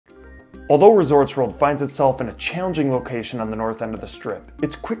Although Resorts World finds itself in a challenging location on the north end of the Strip,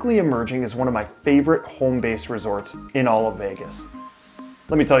 it's quickly emerging as one of my favorite home-based resorts in all of Vegas.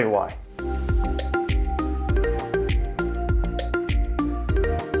 Let me tell you why.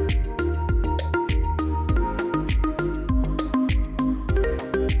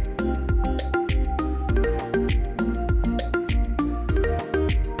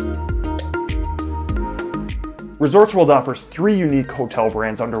 Resorts World offers 3 unique hotel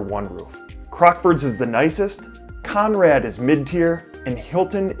brands under one roof. Crockford's is the nicest, Conrad is mid-tier, and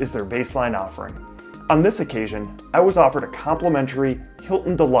Hilton is their baseline offering. On this occasion, I was offered a complimentary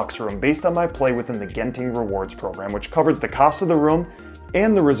Hilton Deluxe room based on my play within the Genting Rewards program, which covers the cost of the room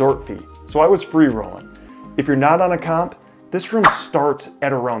and the resort fee, so I was free rolling. If you're not on a comp, this room starts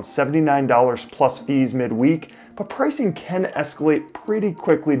at around $79 plus fees midweek, but pricing can escalate pretty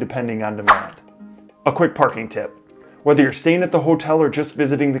quickly depending on demand. A quick parking tip. Whether you're staying at the hotel or just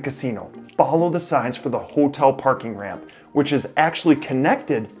visiting the casino, follow the signs for the hotel parking ramp, which is actually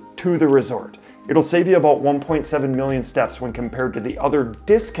connected to the resort. It'll save you about 1.7 million steps when compared to the other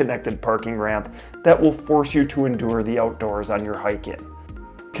disconnected parking ramp that will force you to endure the outdoors on your hike in.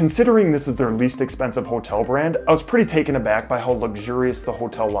 Considering this is their least expensive hotel brand, I was pretty taken aback by how luxurious the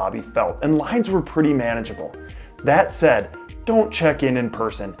hotel lobby felt, and lines were pretty manageable. That said, don't check in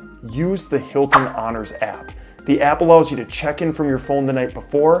person. Use the Hilton Honors app. The app allows you to check in from your phone the night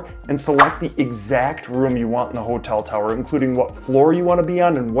before and select the exact room you want in the hotel tower, including what floor you want to be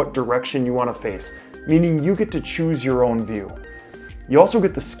on and what direction you want to face, meaning you get to choose your own view. You also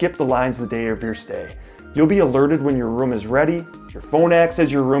get to skip the lines the day of your stay. You'll be alerted when your room is ready, your phone acts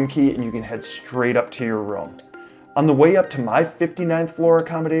as your room key, and you can head straight up to your room. On the way up to my 59th floor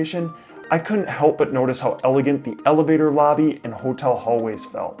accommodation, I couldn't help but notice how elegant the elevator lobby and hotel hallways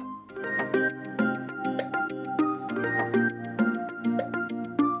felt.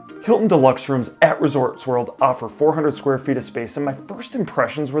 Hilton Deluxe rooms at Resorts World offer 400 square feet of space, and my first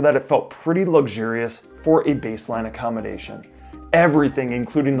impressions were that it felt pretty luxurious for a baseline accommodation. Everything,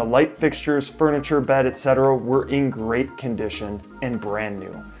 including the light fixtures, furniture, bed, etc., were in great condition and brand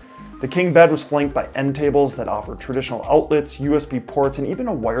new. The king bed was flanked by end tables that offered traditional outlets, USB ports, and even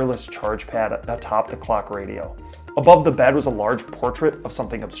a wireless charge pad atop the clock radio. Above the bed was a large portrait of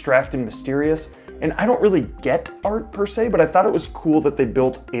something abstract and mysterious, and I don't really get art per se, but I thought it was cool that they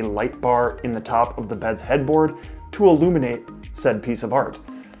built a light bar in the top of the bed's headboard to illuminate said piece of art.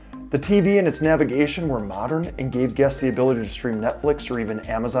 The TV and its navigation were modern and gave guests the ability to stream Netflix or even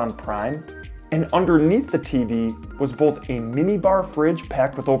Amazon Prime. And underneath the TV was both a mini bar fridge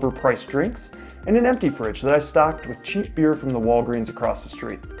packed with overpriced drinks and an empty fridge that I stocked with cheap beer from the Walgreens across the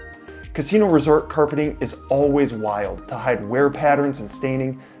street. Casino resort carpeting is always wild to hide wear patterns and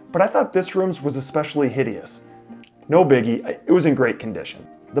staining, but I thought this room's was especially hideous. No biggie, it was in great condition.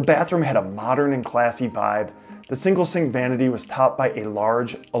 The bathroom had a modern and classy vibe. The single sink vanity was topped by a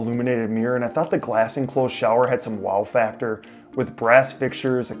large illuminated mirror, and I thought the glass enclosed shower had some wow factor, with brass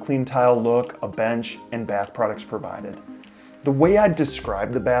fixtures, a clean tile look, a bench, and bath products provided. The way I'd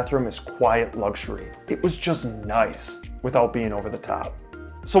describe the bathroom is quiet luxury. It was just nice without being over the top.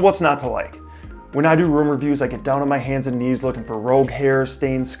 So what's not to like? When I do room reviews, I get down on my hands and knees looking for rogue hairs,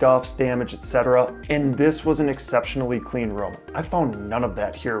 stains, scuffs, damage, etc. And this was an exceptionally clean room. I found none of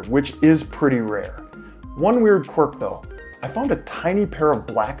that here, which is pretty rare. One weird quirk though, I found a tiny pair of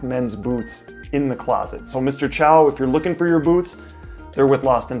black men's boots in the closet. So Mr. Chow, if you're looking for your boots, they're with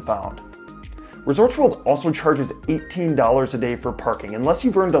Lost and Found. Resorts World also charges $18 a day for parking, unless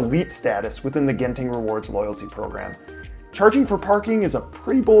you've earned elite status within the Genting Rewards loyalty program. Charging for parking is a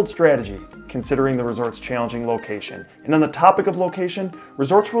pretty bold strategy, considering the resort's challenging location. And on the topic of location,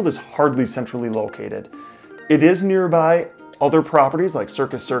 Resorts World is hardly centrally located. It is nearby other properties like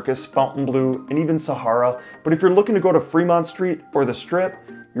Circus Circus, Fontainebleau, and even Sahara, but if you're looking to go to Fremont Street or the Strip,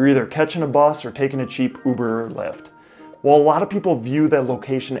 you're either catching a bus or taking a cheap Uber or Lyft. While a lot of people view that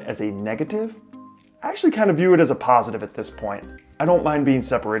location as a negative, I actually kind of view it as a positive at this point. I don't mind being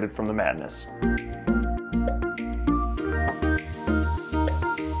separated from the madness.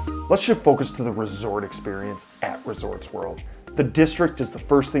 Let's shift focus to the resort experience at Resorts World. The district is the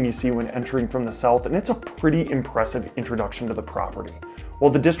first thing you see when entering from the south, and it's a pretty impressive introduction to the property.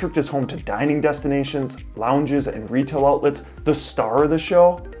 While the district is home to dining destinations, lounges, and retail outlets, the star of the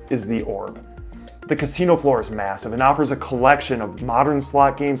show is the Orb. The casino floor is massive and offers a collection of modern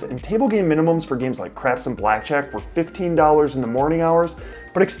slot games, and table game minimums for games like craps and blackjack were $15 in the morning hours,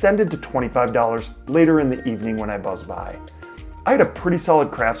 but extended to $25 later in the evening when I buzzed by. I had a pretty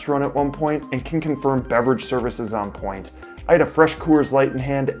solid craps run at one point and can confirm beverage service is on point. I had a fresh Coors Light in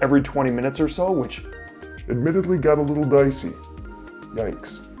hand every 20 minutes or so, which admittedly got a little dicey.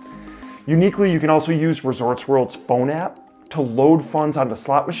 Yikes. Uniquely, you can also use Resorts World's phone app to load funds onto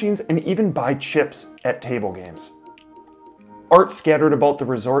slot machines and even buy chips at table games. Art scattered about the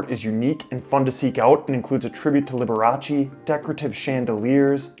resort is unique and fun to seek out and includes a tribute to Liberace, decorative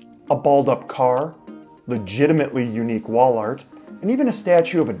chandeliers, a balled-up car, legitimately unique wall art, and even a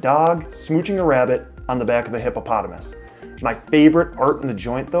statue of a dog smooching a rabbit on the back of a hippopotamus. My favorite art in the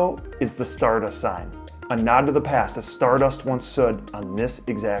joint, though, is the Stardust sign, a nod to the past as Stardust once stood on this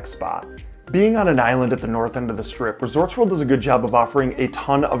exact spot. Being on an island at the north end of the Strip, Resorts World does a good job of offering a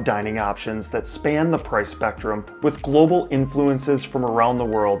ton of dining options that span the price spectrum with global influences from around the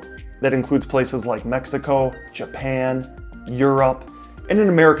world that includes places like Mexico, Japan, Europe, and an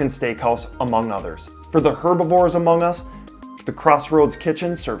American steakhouse, among others. For the herbivores among us, the Crossroads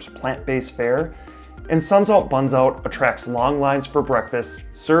Kitchen serves plant-based fare, and Suns Out Buns Out attracts long lines for breakfast,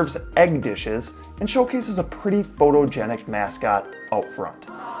 serves egg dishes, and showcases a pretty photogenic mascot out front.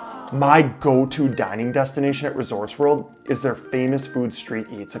 My go-to dining destination at Resorts World is their famous food street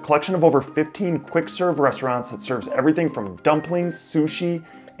eats, a collection of over 15 quick-serve restaurants that serves everything from dumplings, sushi,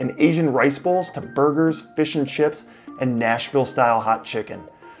 and Asian rice bowls to burgers, fish and chips, and Nashville-style hot chicken.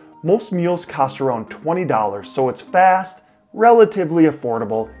 Most meals cost around $20, so it's fast, relatively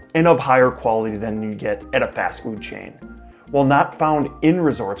affordable, and of higher quality than you get at a fast food chain. While not found in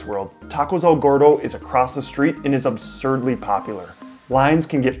Resorts World, Tacos El Gordo is across the street and is absurdly popular. Lines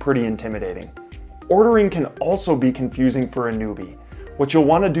can get pretty intimidating. Ordering can also be confusing for a newbie. What you'll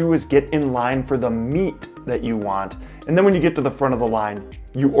want to do is get in line for the meat that you want, and then when you get to the front of the line,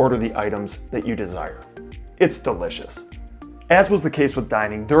 you order the items that you desire. It's delicious. As was the case with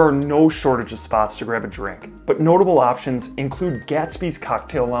dining, there are no shortage of spots to grab a drink, but notable options include Gatsby's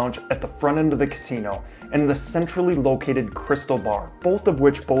Cocktail Lounge at the front end of the casino and the centrally located Crystal Bar, both of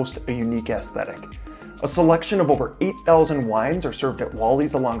which boast a unique aesthetic. A selection of over 8,000 wines are served at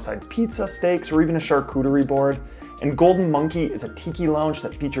Wally's alongside pizza, steaks, or even a charcuterie board, and Golden Monkey is a tiki lounge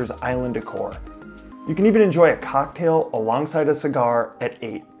that features island decor. You can even enjoy a cocktail alongside a cigar at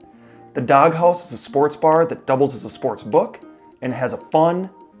 8. The Doghouse is a sports bar that doubles as a sports book and has a fun,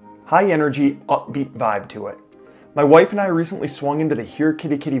 high-energy, upbeat vibe to it. My wife and I recently swung into the Here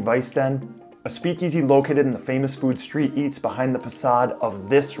Kitty Kitty Vice Den, a speakeasy located in the famous food street eats behind the facade of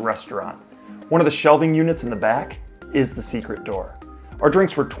this restaurant. One of the shelving units in the back is the secret door. Our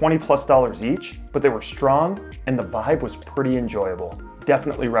drinks were $20+ each, but they were strong and the vibe was pretty enjoyable.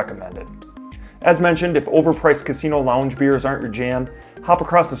 Definitely recommended. As mentioned, if overpriced casino lounge beers aren't your jam, hop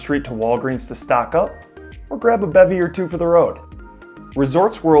across the street to Walgreens to stock up, or grab a bevy or two for the road.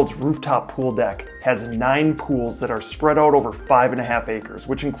 Resorts World's rooftop pool deck has 9 pools that are spread out over 5.5 acres,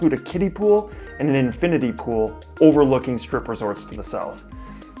 which include a kiddie pool and an infinity pool overlooking strip resorts to the south.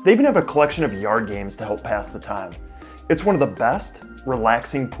 They even have a collection of yard games to help pass the time. It's one of the best,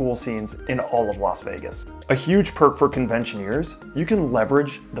 relaxing pool scenes in all of Las Vegas. A huge perk for Conventioneers, you can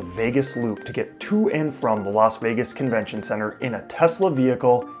leverage the Vegas Loop to get to and from the Las Vegas Convention Center in a Tesla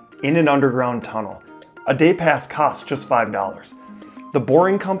vehicle in an underground tunnel. A day pass costs just $5. The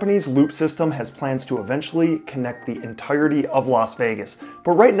Boring Company's Loop system has plans to eventually connect the entirety of Las Vegas,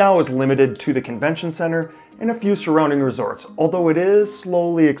 but right now is limited to the Convention Center and a few surrounding resorts, although it is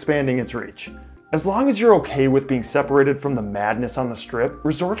slowly expanding its reach. As long as you're okay with being separated from the madness on the Strip,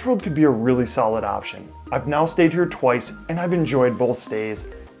 Resorts World could be a really solid option. I've now stayed here twice and I've enjoyed both stays.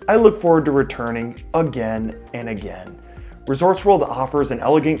 I look forward to returning again and again. Resorts World offers an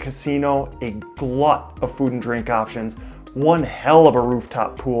elegant casino, a glut of food and drink options, one hell of a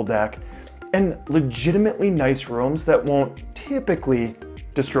rooftop pool deck, and legitimately nice rooms that won't typically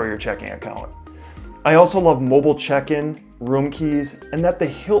destroy your checking account. I also love mobile check-in, room keys, and that the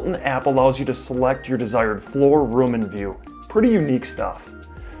Hilton app allows you to select your desired floor, room, and view. Pretty unique stuff.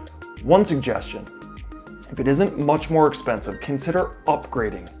 One suggestion, if it isn't much more expensive, consider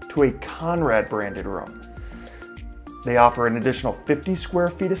upgrading to a Conrad branded room. They offer an additional 50 square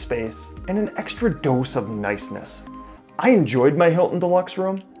feet of space and an extra dose of niceness. I enjoyed my Hilton Deluxe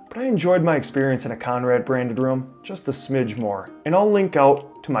room, but I enjoyed my experience in a Conrad branded room just a smidge more, and I'll link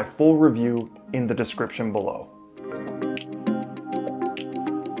out to my full review in the description below.